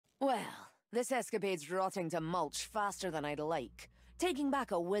Well, this escapade's rotting to mulch faster than I'd like. Taking back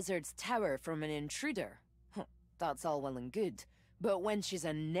a wizard's tower from an intruder. That's all well and good. But when she's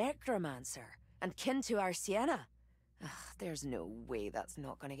a necromancer, and kin to our Sienna, there's no way that's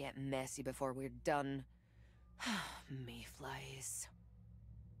not gonna get messy before we're done. Mayflies.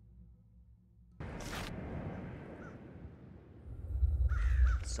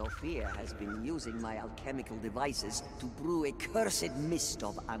 Sophia has been using my alchemical devices to brew a cursed mist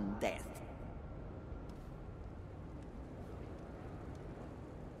of undeath.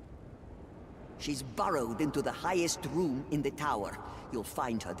 She's burrowed into the highest room in the tower. You'll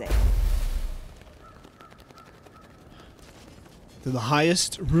find her there. To the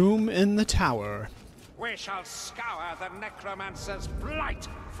highest room in the tower. We shall scour the necromancer's blight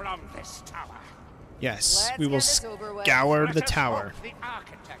from this tower. Yes, Let's we will get this over with. scour Let the us tower. hope the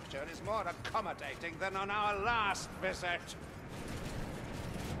architecture is more accommodating than on our last visit.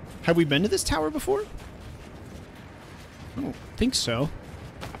 Have we been to this tower before? I don't think so.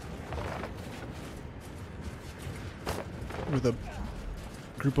 With a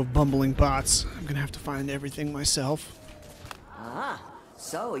group of bumbling bots. I'm gonna have to find everything myself. Ah,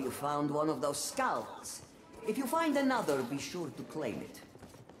 so you found one of those skulls. If you find another, be sure to claim it.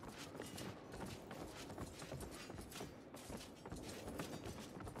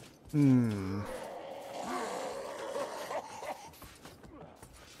 Oh,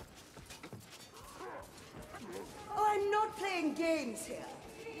 I'm not playing games here.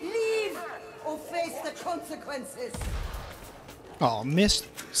 Leave or face the consequences. Oh, missed?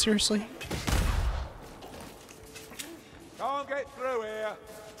 Seriously? Can't get through here.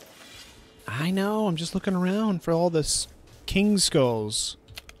 I know, I'm just looking around for all this king skulls.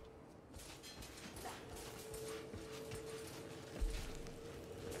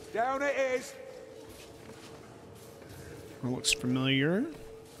 Down it is. That looks familiar.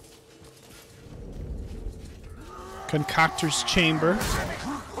 Concoctor's chamber.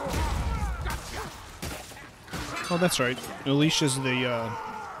 Oh, that's right. Alicia's the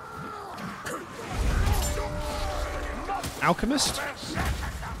alchemist.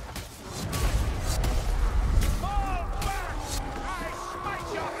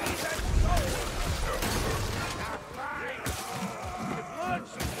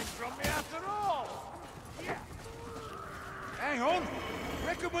 Hang on.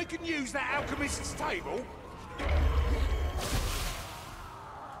 Reckon we can use that alchemist's table?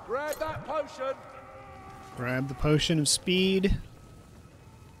 Grab that potion. Grab the potion of speed.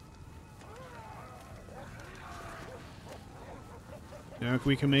 Now if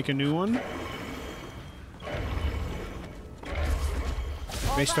we can make a new one.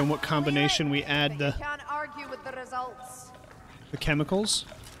 Based on what combination we add the Can't argue with the results. chemicals.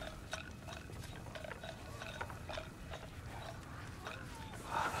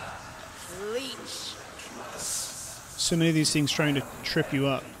 Leech. So many of these things trying to trip you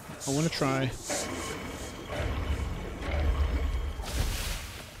up. I want to try.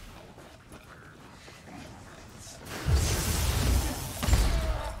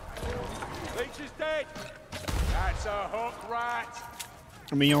 Leech is dead. That's a hook rat.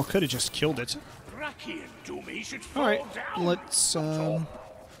 I mean, y'all could have just killed it. Bracky and Doomy should fall Alright, down. let's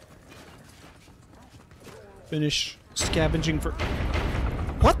finish scavenging for...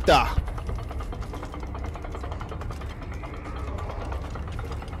 What the?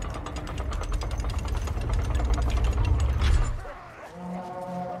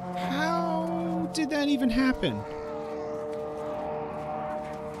 How did that even happen?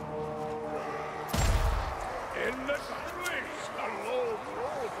 In the streets, the Lord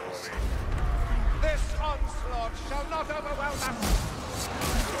orders. This onslaught shall not overwhelm us.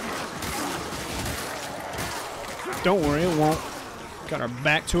 Don't worry, it won't. Got our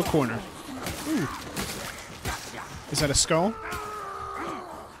back to a corner. Ooh. Is that a skull?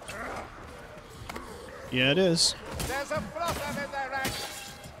 Yeah, it is. There's a blossom in their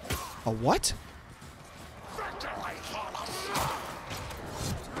ranks. A what?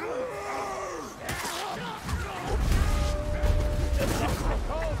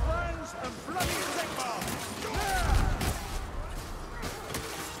 Call friends and bloody Sigmar.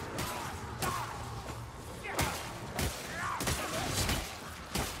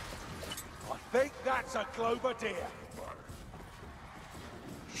 I think that's a Clover deer.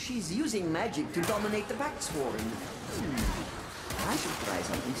 She's using magic to dominate the backswarm. I should try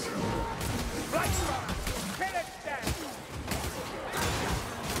something similar. Kill it down.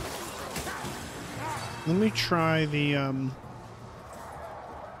 Let me try the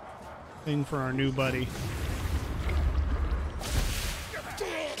thing for our new buddy.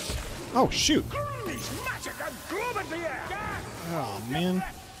 Oh shoot! Magic and gloom in the air. Oh man.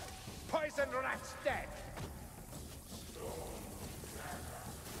 and rats dead.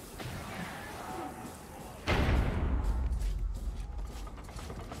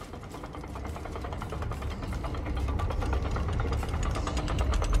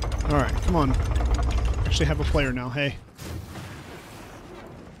 Alright, come on. Actually have a player now, hey.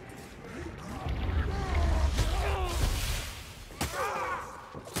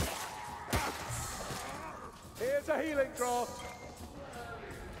 Here's a healing draught.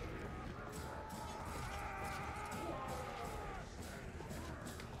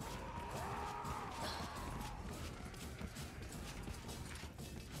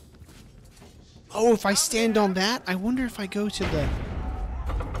 Oh, if I stand on that, I wonder if I go to the...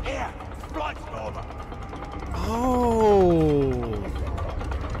 Here, blight stormer. Oh.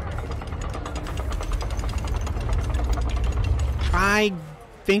 I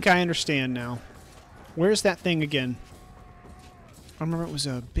think I understand now. Where's that thing again? I remember it was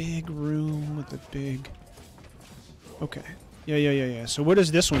a big room with a big... Okay. Yeah. So where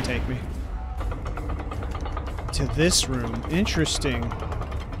does this one take me? To this room. Interesting.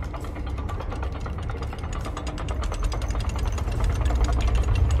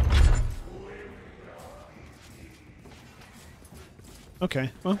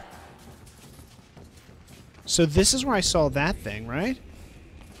 Okay, well. So this is where I saw that thing, right?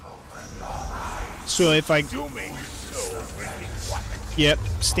 So if I... Yep,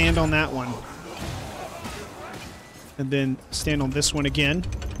 stand on that one. And then stand on this one again.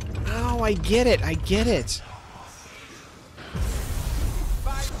 Oh, I get it, I get it.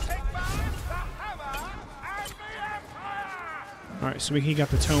 Alright, so he got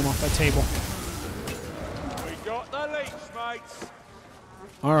the tome off that table. We got the leech, mates.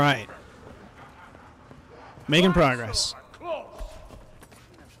 Alright. Making progress. Close.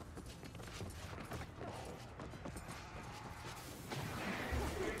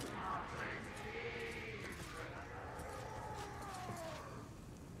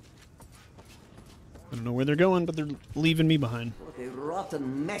 I don't know where they're going, but they're leaving me behind. What a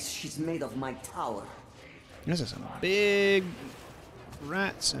rotten mess she's made of my tower. This is some big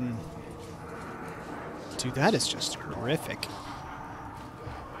rats and... Dude, that is just horrific.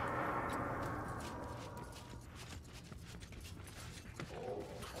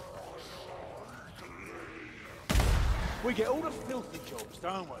 We get all the filthy jobs,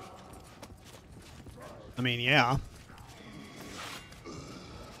 don't we? I mean, yeah.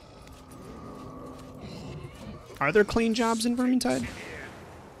 Are there clean jobs in Vermintide?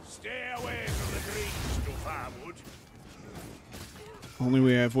 Stay away from the green stuff, I would. Only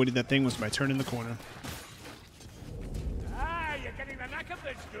way I avoided that thing was by turning the corner. Ah, you're getting the knack of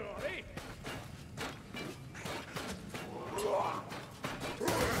this story.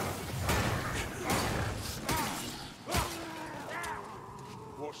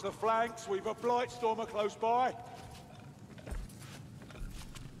 Watch the flanks, we've a blight stormer close by.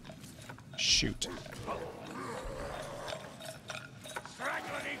 Shoot.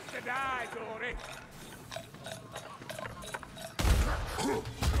 Straggler needs to die, Dory.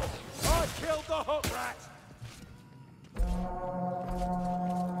 I killed the hook rat.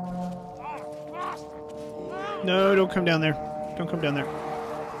 Oh, bastard. No, don't come down there. Don't come down there.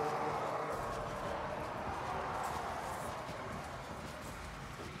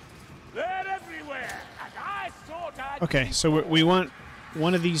 They're everywhere, and I thought I'd... Okay, so we want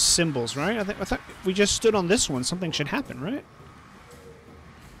one of these symbols, right? I thought if we just stood on this one, something should happen, right?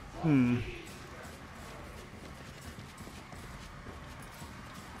 Hmm.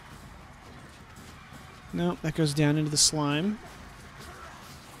 No, that goes down into the slime.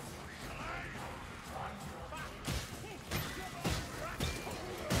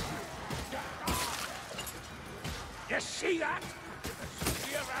 You see that?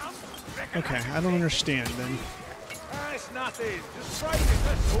 See around? Okay, I don't understand then. Ah, it's nothing. Just brave it,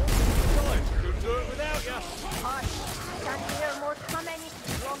 that's all. Besides, couldn't do it without you. Hush, can't hear more coming.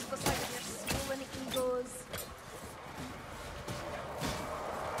 Along the side of your swollen egos.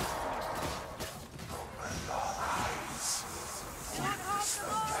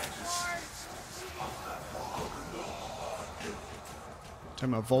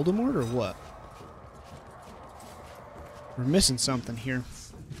 Talking about Voldemort or what? We're missing something here.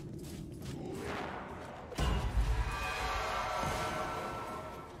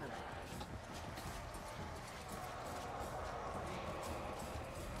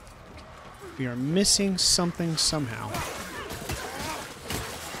 We are missing something somehow.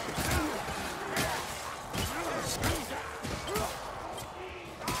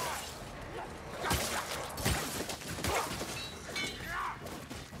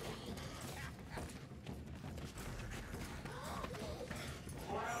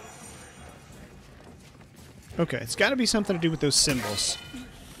 Okay, it's got to be something to do with those symbols.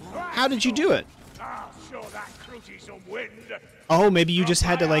 How did you do it? I'll show that Cruty some wind. Oh, maybe you just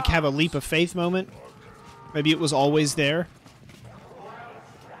had to, like, have a leap of faith moment? Maybe it was always there?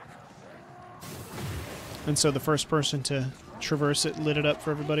 And so the first person to traverse it lit it up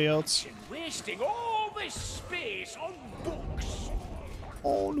for everybody else? Wasting all this space on books.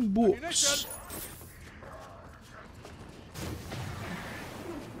 On books.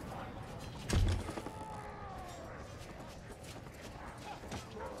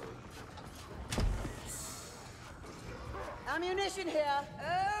 Ammunition here.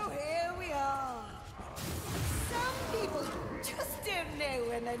 Oh, here we are. Some people just don't know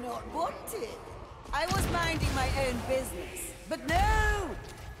when they're not wanted. I was minding my own business, but no!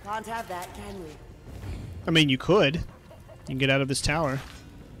 Can't have that, can we? I mean, you could. You can get out of this tower.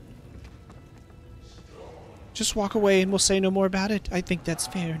 Just walk away and we'll say no more about it. I think that's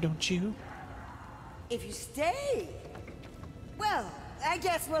fair, don't you? If you stay, well, I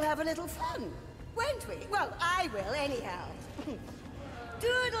guess we'll have a little fun, won't we? Well, I will, anyhow.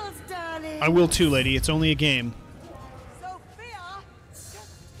 Doodles, darling. I will too, lady. It's only a game. Sophia, just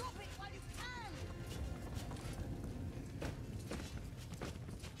stop it while you can.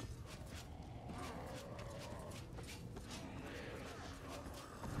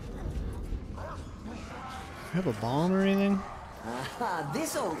 Have a bomb or anything? Aha,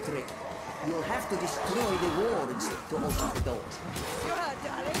 this old trick. You'll have to destroy the wards to open the doors. Sure,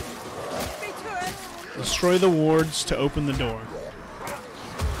 darling. Beat me to it. Destroy the wards to open the door.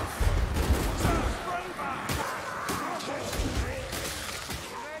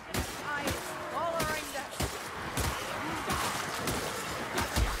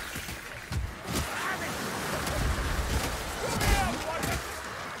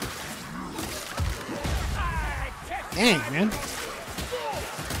 Dang, man.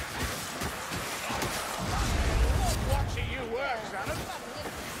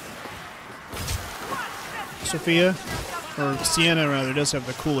 Sophia, or Sienna rather, does have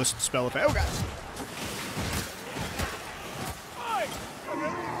the coolest spell effect. Oh god!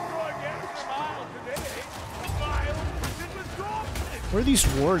 Where are these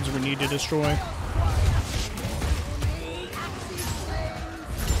wards we need to destroy?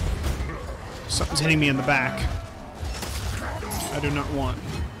 Something's hitting me in the back. I do not want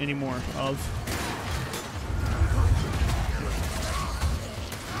any more of.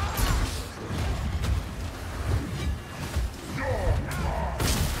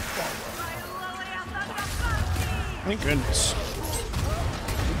 Thank goodness.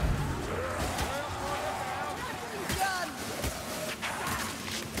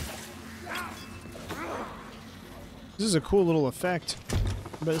 This is a cool little effect.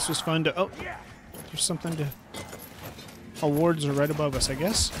 I bet this was fun to... Oh! There's something to... Awards are right above us, I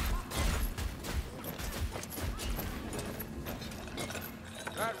guess.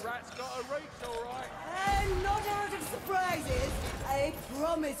 That rat's got a reach, all right. I'm not out of surprises. I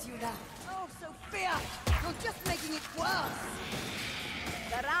promise you that. Oh, Sophia, you're just making it worse.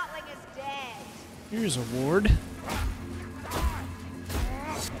 The ratling is dead. Here's a ward.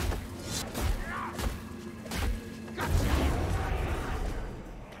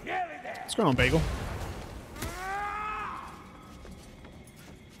 What's going on, Bagel?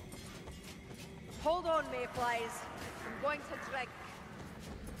 Hold on, mayflies. I'm going to drink.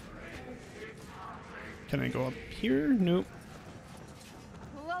 Can I go up here? Nope.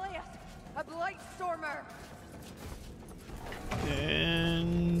 Lilith, a blight stormer.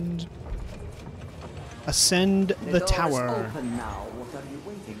 And... ascend the door's tower. Open now. What are you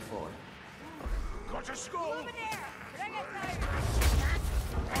waiting for? Got a skull. Over there. Bring it down.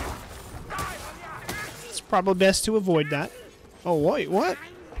 It's probably best to avoid that. Oh, wait, what?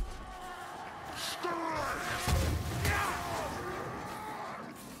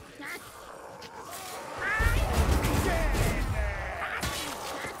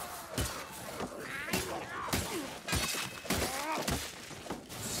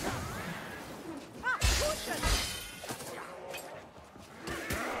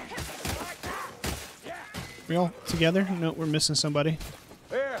 We all together? No, we're missing somebody.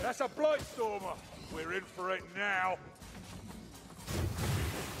 Here, that's a blight stormer. We're in for it now.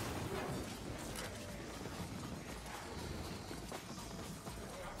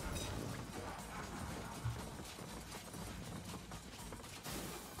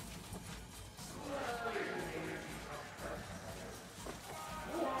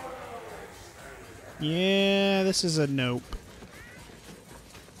 Yeah, this is a nope.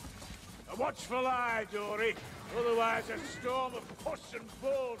 A watchful eye, Dory. Otherwise, a storm of pus and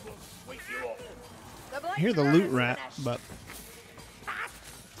board will sweep you up. I hear the loot rat, but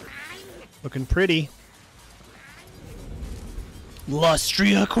looking pretty.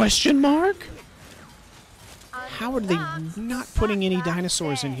 Lustria question mark? How are they not putting any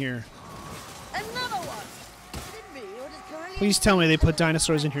dinosaurs in here? Another one. Didn't me, or does currently- Please tell me they put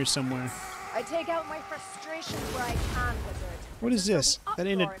dinosaurs in here somewhere. I take out my frustrations where I can, wizard. What is this? That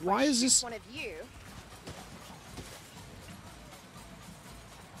ain't it. Why is this? One of you.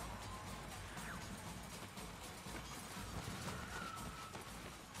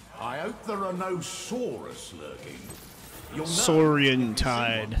 I hope there are no Saurus lurking. You'll know Saurian if you see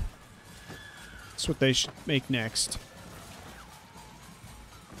tide. one. That's what they should make next.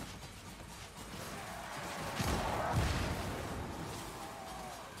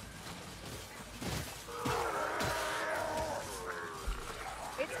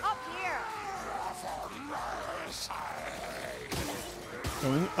 It's up here.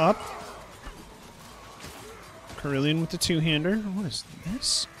 Going up. Carillion with the two-hander. What is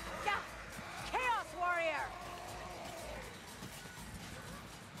this? Yeah. Chaos warrior.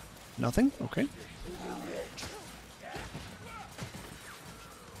 Nothing? Okay.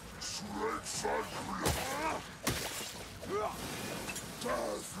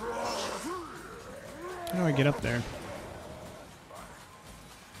 How do I get up there?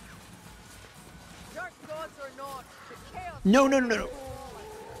 Dark gods or not, the chaos. No, no, no, no, no.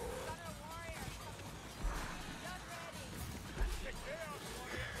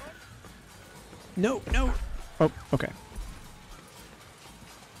 No, no. Oh, okay.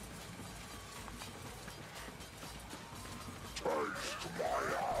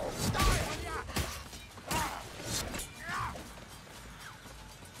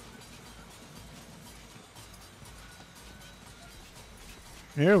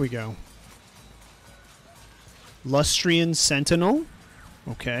 There we go. Lustrian Sentinel.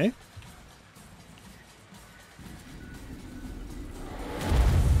 Okay.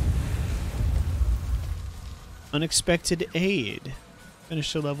 Unexpected aid.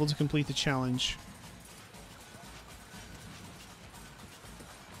 Finish the level to complete the challenge.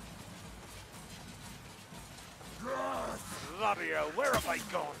 Bloody hell, where have they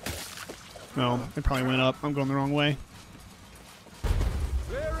gone? Oh, they probably went up. I'm going the wrong way.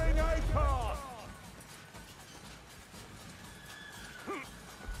 Clearing a path.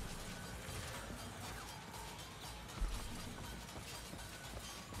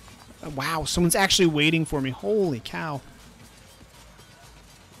 Wow, someone's actually waiting for me. Holy cow.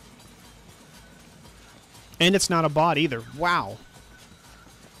 And it's not a bot either. Wow.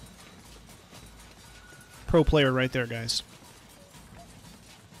 Pro player right there, guys.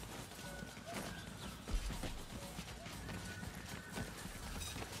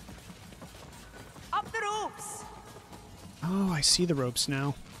 Up the ropes. Oh, I see the ropes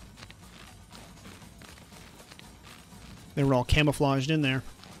now. They were all camouflaged in there.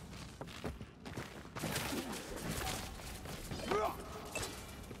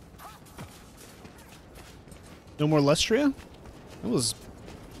 No more Lustria? That was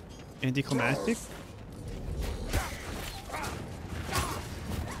anticlimactic.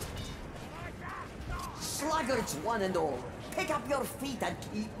 Sluggards one and all. Pick up your feet and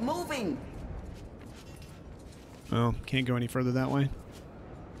keep moving. Oh, can't go any further that way.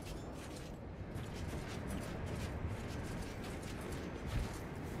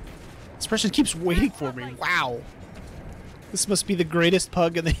 This person keeps waiting for me. Wow. This must be the greatest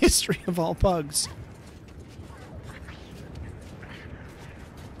pug in the history of all pugs.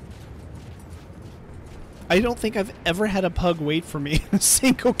 I don't think I've ever had a pug wait for me in a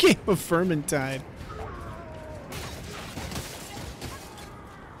single game of Vermintide.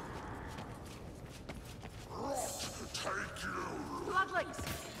 Bloodlings.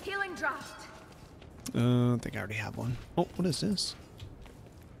 Healing draft. I think I already have one. Oh, what is this?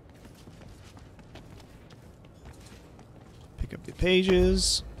 Pick up the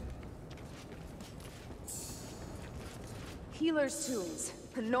pages. Healer's tools.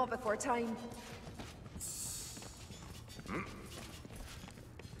 Not before time.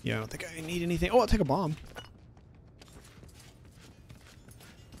 Yeah, I don't think I need anything. Oh, I'll take a bomb.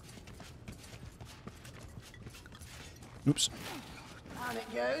 Oops. On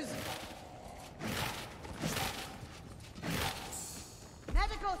it goes.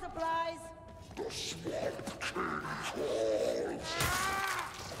 Medical supplies.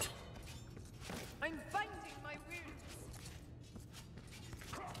 I'm binding my wounds.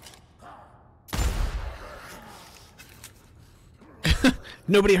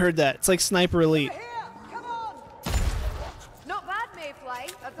 Nobody heard that. It's like Sniper Elite. Here, come on. Not bad, Mayfly.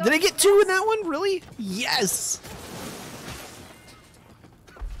 Did I get two in that one? Really? Yes!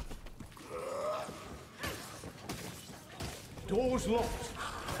 Door's locked.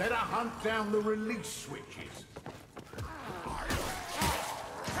 Better hunt down the release switches.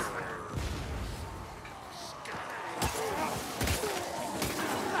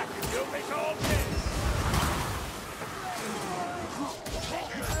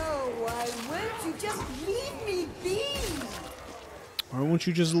 Oh, why won't you just leave me be? Why won't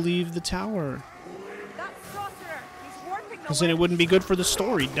you just leave the tower? That sorcerer, he's warping the Because then it wouldn't be good for the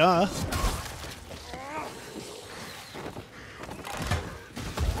story, duh.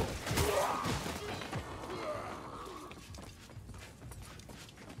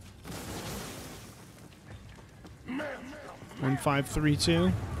 One, 5, 3,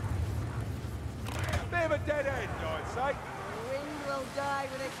 2. Bit of a dead end, I'd say. The wind will die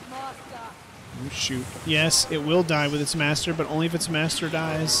with its master. Oh, shoot. Yes, it will die with its master, but only if its master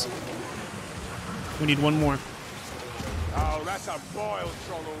dies. We need one more. Oh, that's a boiled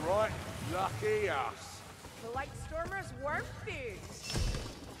troll, all right. Lucky us. The light stormers weren't food.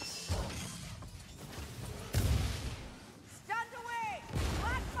 Stand away!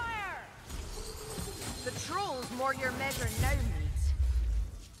 Blackfire! The troll's more your measure now,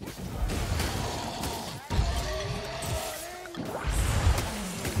 mate.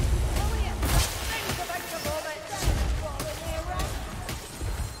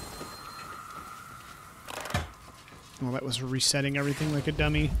 Well, that was resetting everything like a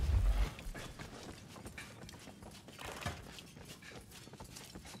dummy.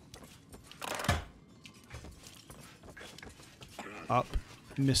 Up.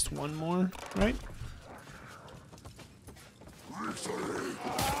 Missed one more, right?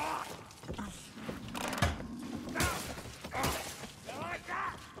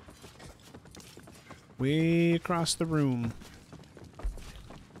 Way across the room.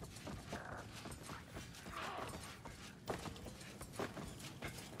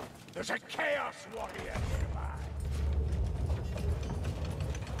 There's a chaos warrior nearby.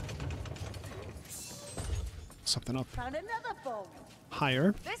 Something up Found another phone.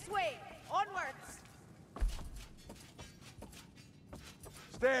 higher. This way! Onwards!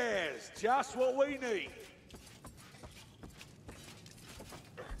 Stairs, just what we need.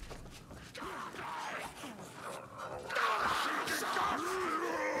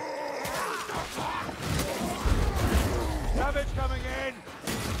 Savage coming in.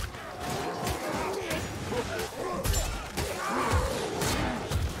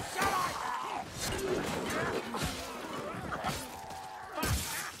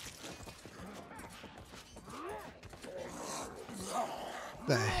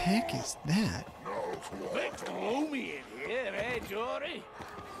 The heck is that? Bit gloomy in here, eh, Jory?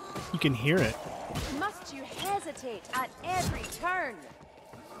 You can hear it. Must you hesitate at every turn?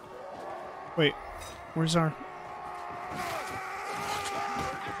 Wait, where's our...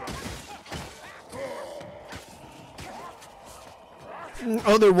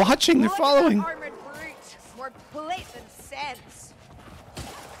 Oh, they're watching. They're Look at following. that armored brute. More plate than sense.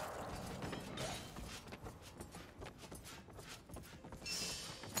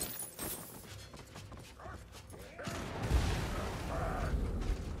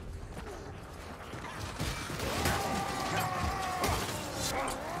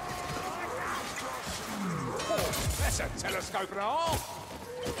 That's a telescope and a half.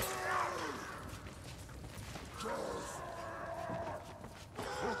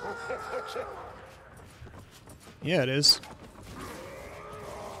 Yeah, it is.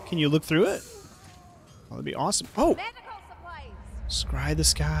 Can you look through it? Oh, that'd be awesome. Oh! Medical supplies. Scry the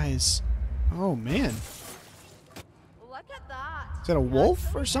skies. Oh, man. Look at that. Is that a wolf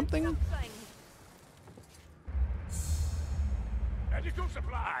That's or something? Medical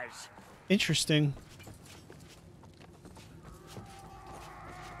supplies. Interesting.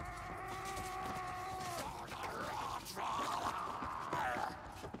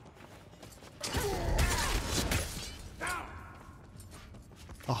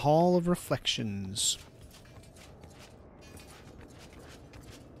 A Hall of Reflections.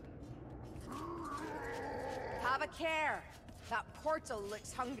 Have a care. That portal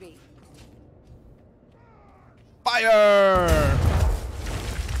looks hungry. Fire!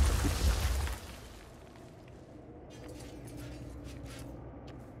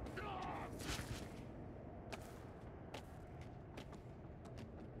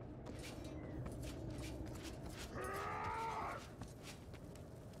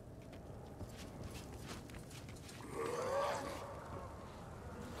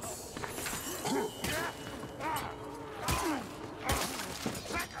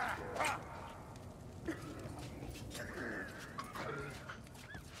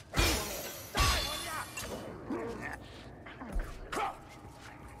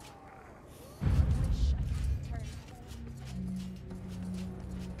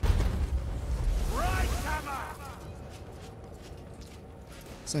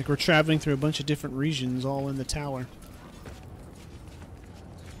 It's like we're traveling through a bunch of different regions all in the tower.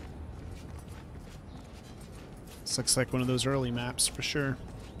 This looks like one of those early maps for sure.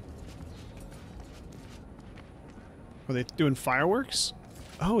 Are they doing fireworks?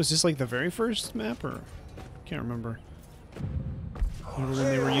 Oh, is this like the very first map, or can't remember. Remember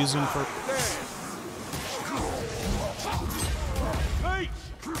when they were using for.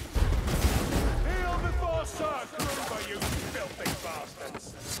 Kneel before Sir Kruber, you filthy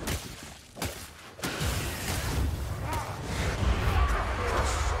bastards!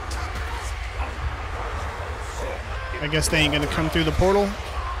 I guess they ain't gonna come through the portal.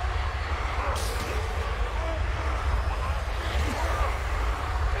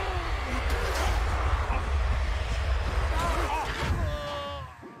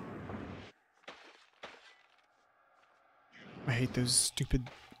 I hate those stupid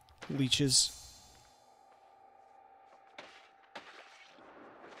leeches.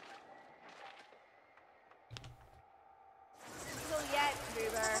 So yet,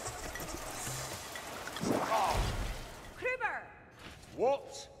 Kruber. Kruber!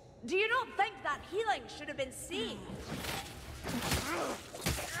 What? Do you not think that healing should have been saved?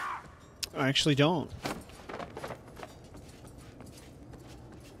 I actually don't.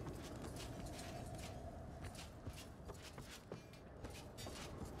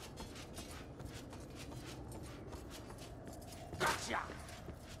 Gotcha!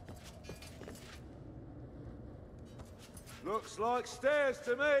 Looks like stairs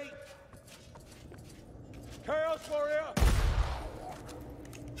to me. Chaos Warrior!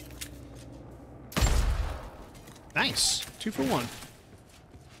 Nice. 2 for 1.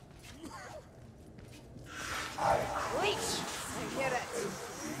 Leech! I hear it.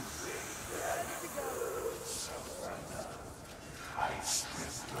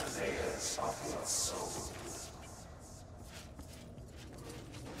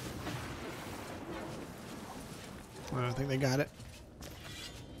 I don't think they got it.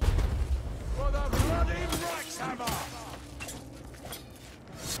 For the bloody Ryzen!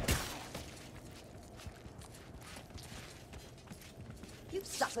 You've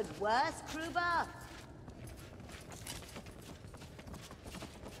suffered worse, Kruber.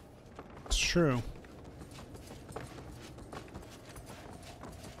 It's true.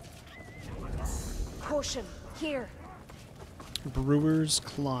 Potion, here. Brewer's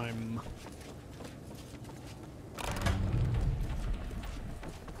Climb.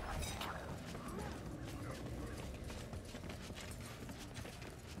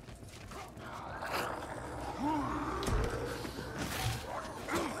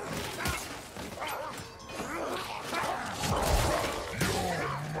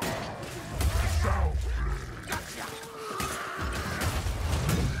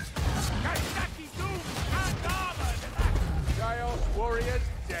 Chaos Warrior's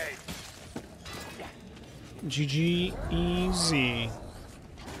dead. GG easy.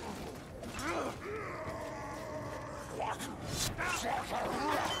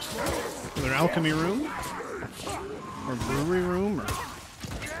 Another alchemy room? Or brewery room? Or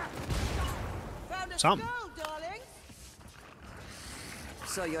Found a something. skull, darling.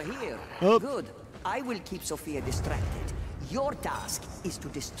 So you're here. Oh. Good. I will keep Sophia distracted. Your task is to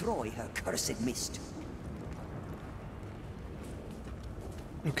destroy her cursed mist.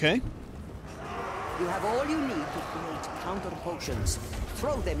 Okay. You have all you need to create counter potions.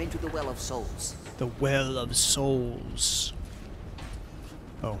 Throw them into the Well of Souls. The Well of Souls.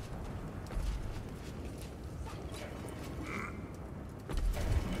 Oh.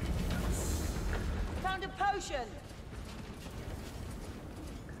 Found a potion.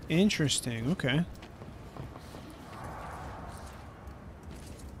 Interesting. Okay.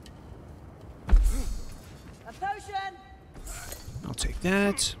 A potion. I'll take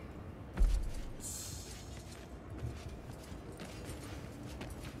that.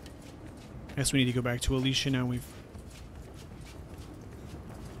 Guess we need to go back to Alicia now. We've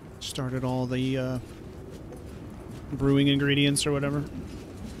started all the brewing ingredients or whatever.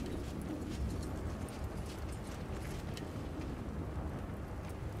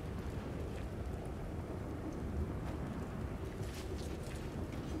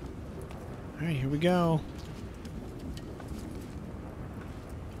 All right, here we go.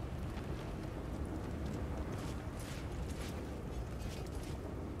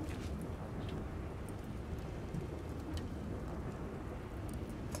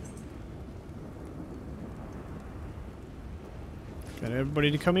 Got everybody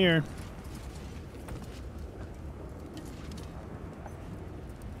to come here.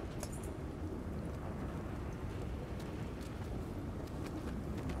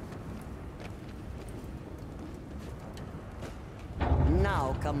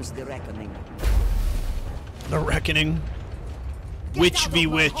 Now comes the reckoning. The Reckoning. Get Witch out v of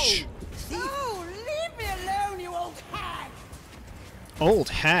my Witch. hole, thief. Oh, leave me alone, you old Old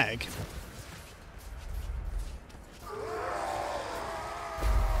hag.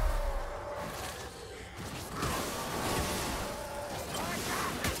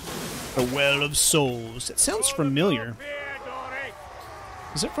 The Well of Souls. That sounds familiar.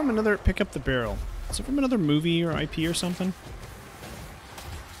 Is it from another... Pick up the barrel. Is it from another movie or IP or something?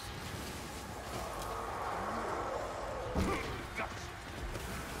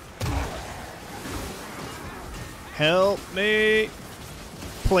 Help me.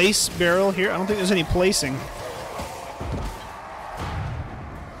 Place barrel here. I don't think there's any placing.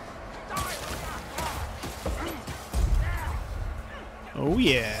 Oh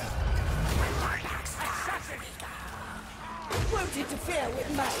yeah. Won't interfere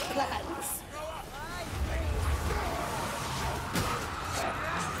with my plans.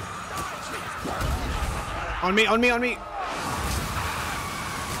 On me, on me, on me. You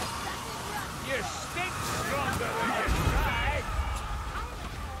stink stronger than you try.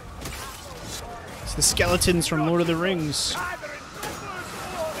 It's the skeletons from Lord of the Rings. Either in numbers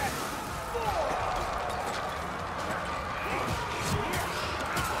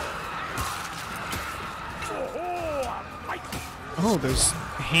Oh, those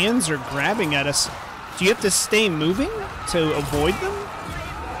hands are grabbing at us. Do you have to stay moving to avoid them?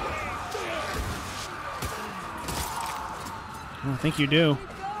 Oh, I think you do.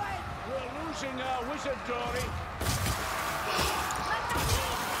 we're losing our wizard, Dory.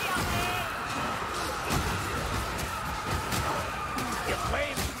 Your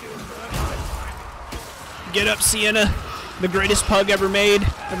flames do. Get up, Sienna. The greatest pug ever made,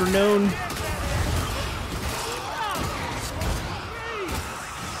 ever known.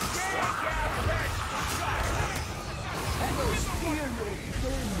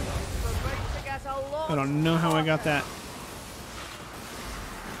 I don't know how I got that.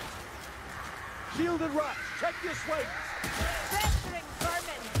 Shielded rats, check your swings. Festering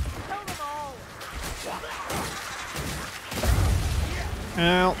vermin. Kill them all.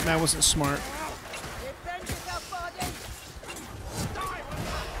 Well, that wasn't smart. Defend yourself, Body.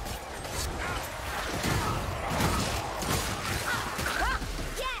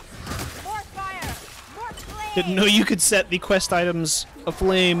 Yes! More fire! More flame! Didn't know you could set the quest items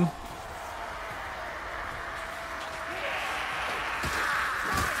aflame.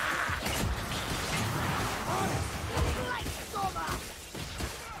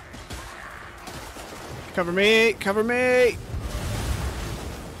 Cover me! Cover me!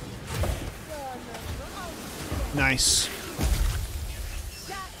 Nice.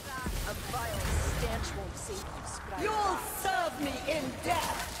 A vile stench won't save you, Sprite. You'll serve me in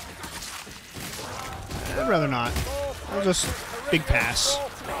death. I'd rather not. I'll just big pass.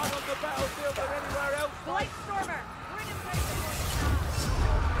 Not on the battlefield or anywhere else. Blight Stormer! We're in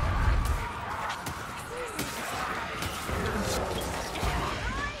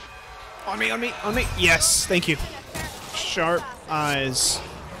On me, on me, on me. Yes, thank you. Sharp eyes.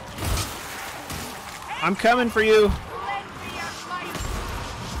 I'm coming for you.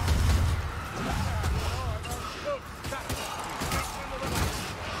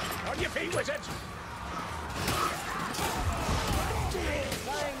 On your feet, wizards.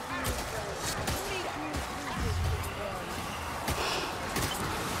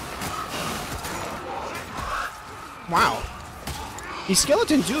 Wow. These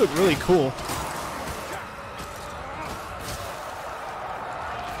skeletons do look really cool.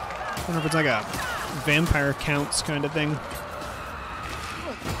 I don't know if it's like a vampire counts kind of thing.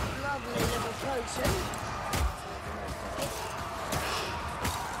 Lovely little potion.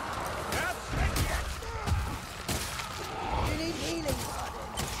 You need healing,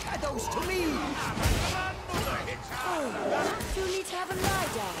 Body. Shadows to me. Oh, you need to have a lie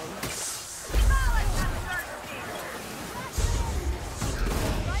down.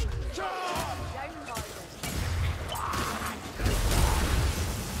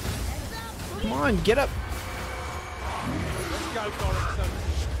 Come on, get up. Let's go, Dorrington.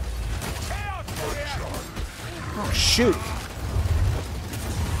 Chaos warrior. Oh, shoot.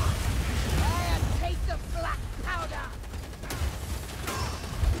 And taste of black powder.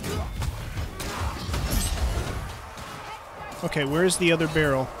 Okay, where's the other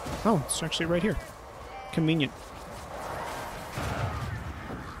barrel? Oh, it's actually right here. Convenient.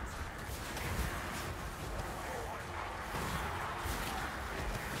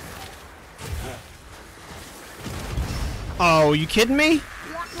 Oh, you kidding me?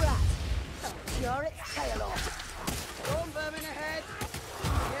 Black rat. Cure its tail off. Storm vermin ahead.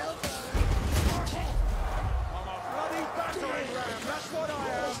 Kill vermin. I'm a bloody battering ram, that's what I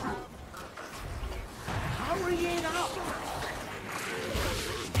am. Hurry it up.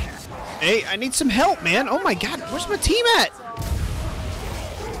 Hey, I need some help, man. Oh my god, where's my team at?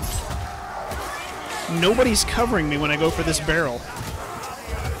 Nobody's covering me when I go for this barrel.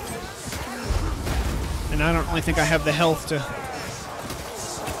 And I don't really think I have the health to...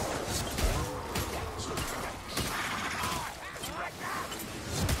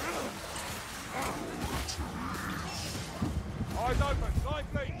 Eyes open,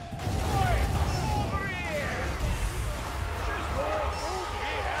 lively. Oi, over here. There's more over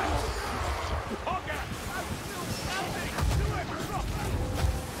here. Hogger, I'm still standing. Do it proper.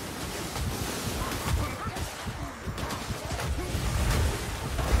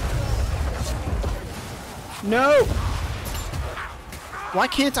 No! Why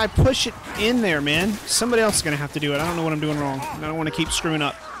can't I push it in there, man? Somebody else is going to have to do it. I don't know what I'm doing wrong. I don't want to keep screwing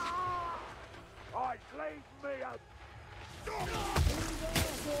up. Right, leave me up.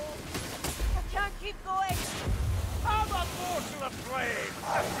 I can't keep going. I'm a morsel of flame.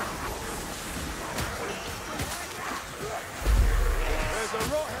 There's a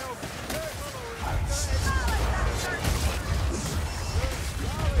rot hell.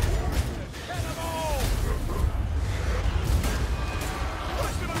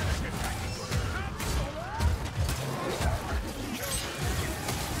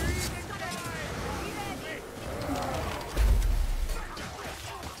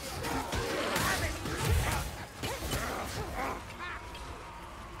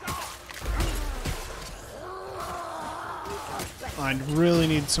 I really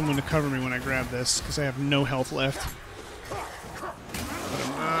need someone to cover me when I grab this, because I have no health left. But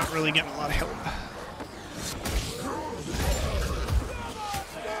I'm not really getting a lot of help.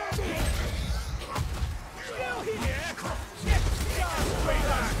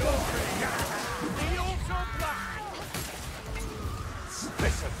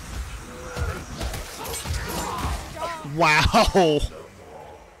 Wow!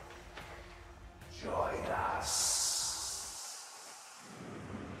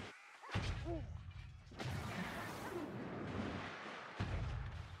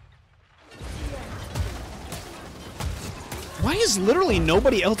 Why is literally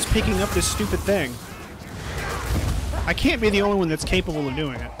nobody else picking up this stupid thing? I can't be the only one that's capable of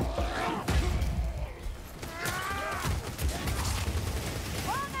doing it.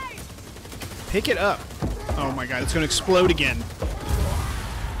 Pick it up. Oh my god, it's going to explode again.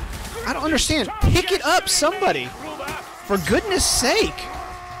 I don't understand. Pick it up, somebody! For goodness sake!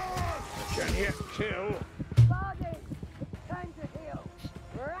 Can you kill? Body, it's time to heal.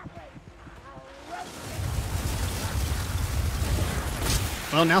 Rapid.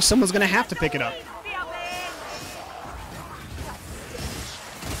 Well, now someone's going to have to pick it up.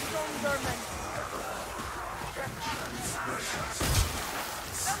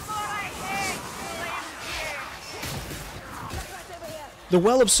 The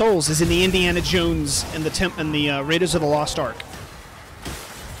Well of Souls is in the Indiana Jones and the Raiders of the Lost Ark.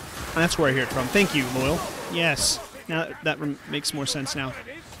 And that's where I hear it from. Thank you, Loyal. Yes. Now that makes more sense now.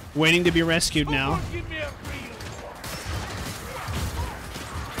 Waiting to be rescued now. Give me a reel.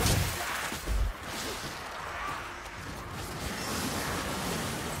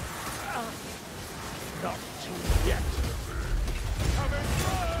 Not yet.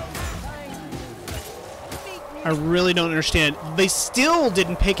 I really don't understand. They still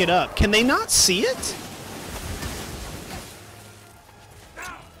didn't pick it up. Can they not see it?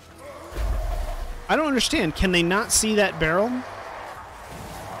 I don't understand. Can they not see that barrel?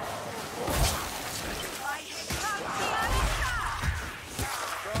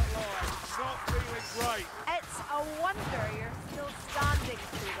 It's a wonder you're still standing,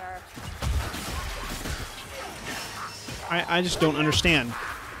 Kruber. I just don't understand.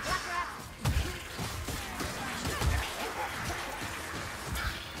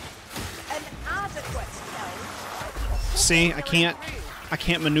 An adequate kill. See, I can't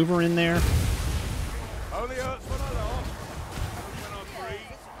maneuver in there. Only hurts when I laugh. When I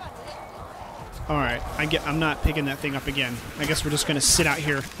breathe. All right, I'm not picking that thing up again. I guess we're just gonna sit out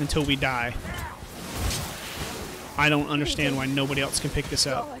here until we die. I don't understand why nobody else can pick this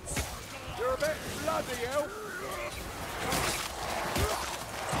up. You're a bit bloody, hell.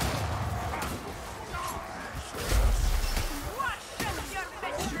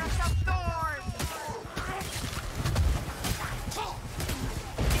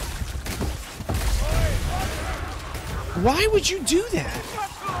 Why would you do that?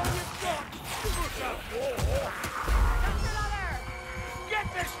 Get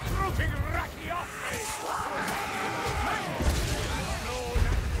this drooping ratty off me!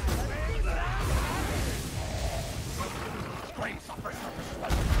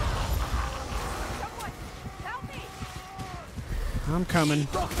 I'm coming.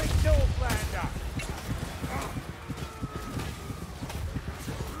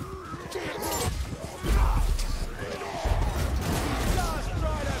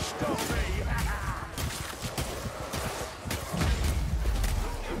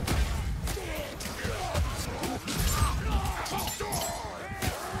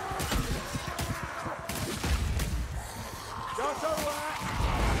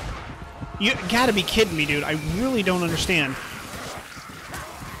 You gotta be kidding me, dude. I really don't understand.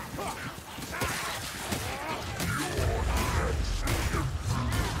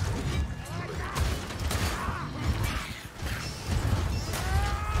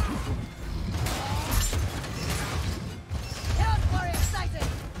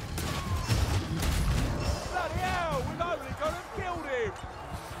 Bloody hell, we've only got him killed him.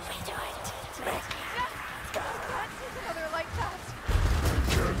 Another like that.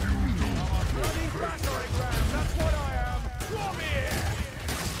 Bloody battering ram, that's what I am. Come here.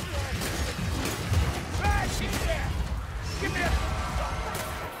 Back here. Give me a...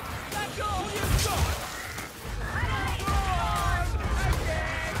 That's all you've got. Go on,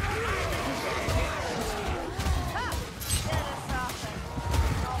 again. Get us off it.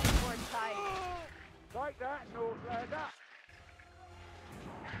 All for tight. Like that, Northlander.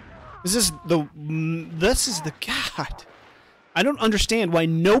 This is the God. I don't understand why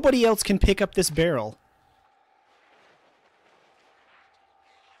nobody else can pick up this barrel.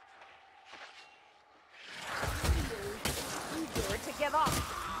 Eager to give up.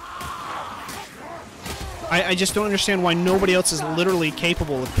 I just don't understand why nobody else is literally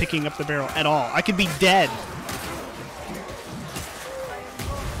capable of picking up the barrel at all. I could be dead.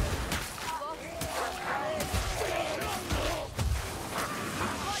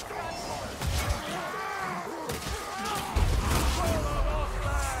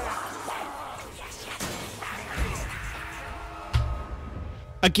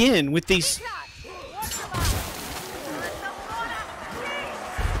 Again, with these...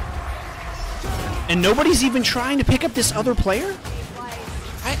 And nobody's even trying to pick up this other player?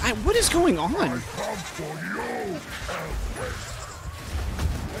 What is going on? Anyone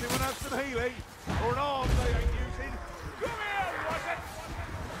have some healing? Or an arm they ain't using? Come here, Ryzen!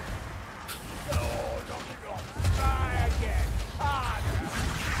 Oh, knock it off. Try again. Harder.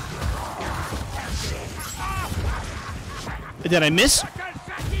 Did I miss?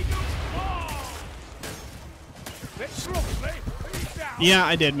 Let's roughly. He's down. Yeah,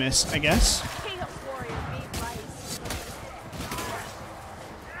 I did miss, I guess.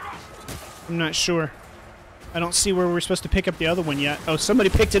 I'm not sure. I don't see where we're supposed to pick up the other one yet. Oh,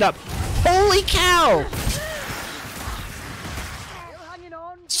 somebody picked it up. Holy cow!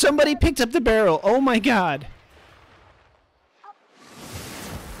 Somebody picked up the barrel. Oh my god.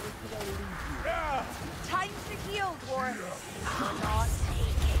 Time to heal, dwarf. Or not.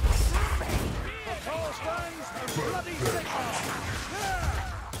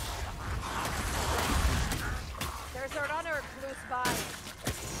 There's a runner close by.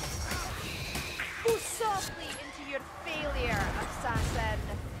 Move softly into your failure, assassin.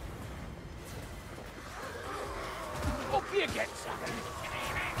 Up you get, son.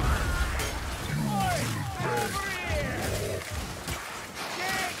 Oi, over here.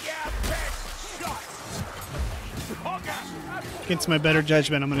 Get your best shot. Hogger. Against my better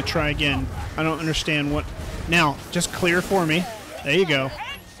judgment, I'm going to try again. I don't understand what... Now, just clear for me. There you go.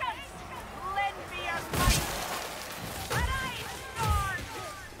 Lend me your might. And I storm.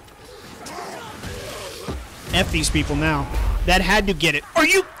 F these people now. That had to get it. Are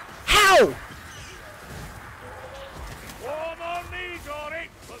you... How? Warm on knees on it.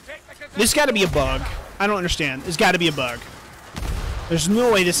 We'll take the There's got to be a bug. I don't understand. There's got to be a bug. There's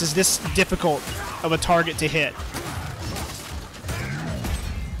no way this is this difficult of a target to hit.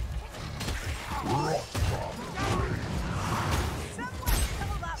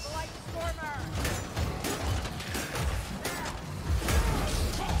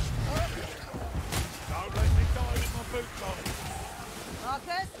 Don't let me die with my boots on.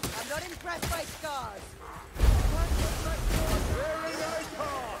 Marcus, I'm not impressed by scars. Very nice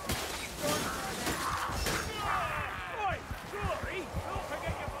pass. Oi, Rory, don't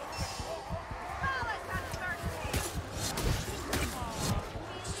forget your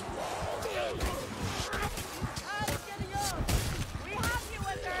We have you,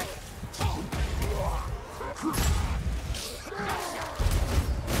 wizard.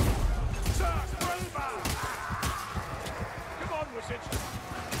 Sir, Kruber. Come on, Wizard.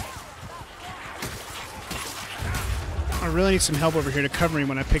 I really need some help over here to cover me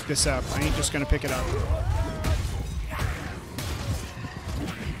when I pick this up. I ain't just going to pick it up.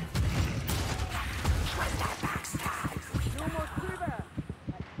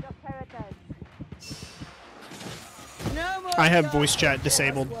 No more I have voice chat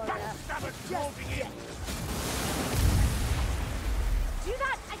disabled. Do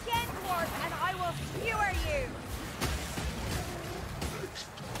that again, dwarf, and I will skewer you.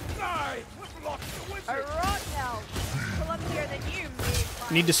 No, we've lost the Wizard. A rot hell. Clumsier than you, me.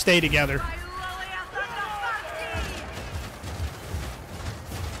 Need to stay together. My lily of the Thunder.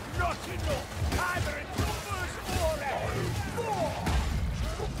 Not enough.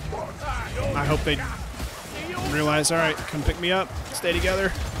 hope they realize, alright, come pick me up. Stay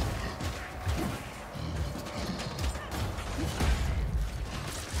together.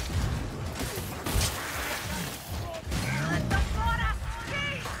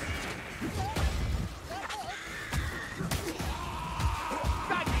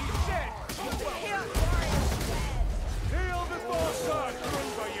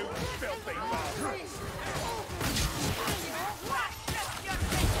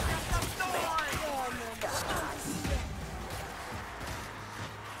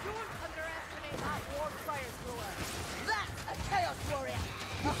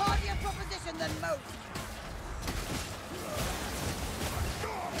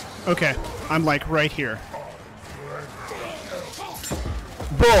 Okay, I'm like right here.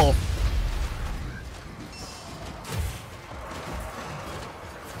 Bull!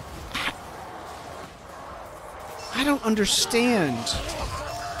 I don't understand.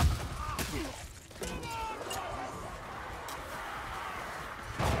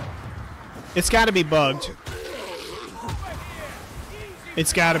 It's gotta be bugged.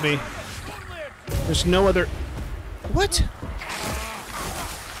 It's gotta be. There's no other... What?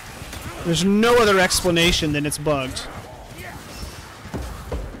 There's no other explanation than it's bugged.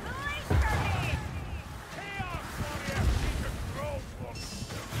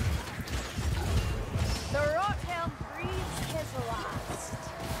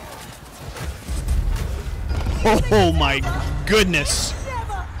 Oh my goodness.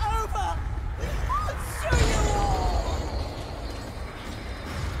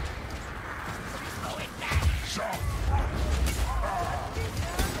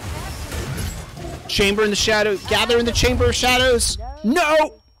 Chamber in the shadow. Gather in the chamber of shadows.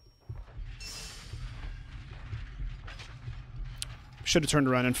 No! Should have turned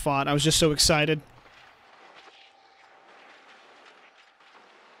around and fought. I was just so excited.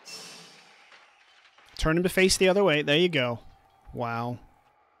 Turn him to face the other way. There you go. Wow.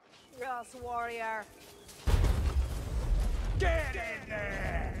 Yes, warrior. Get in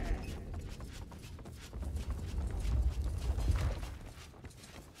there!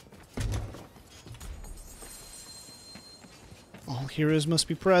 All heroes must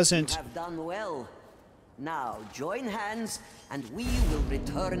be present. You have done well. Now join hands and we will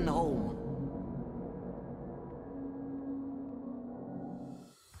return home.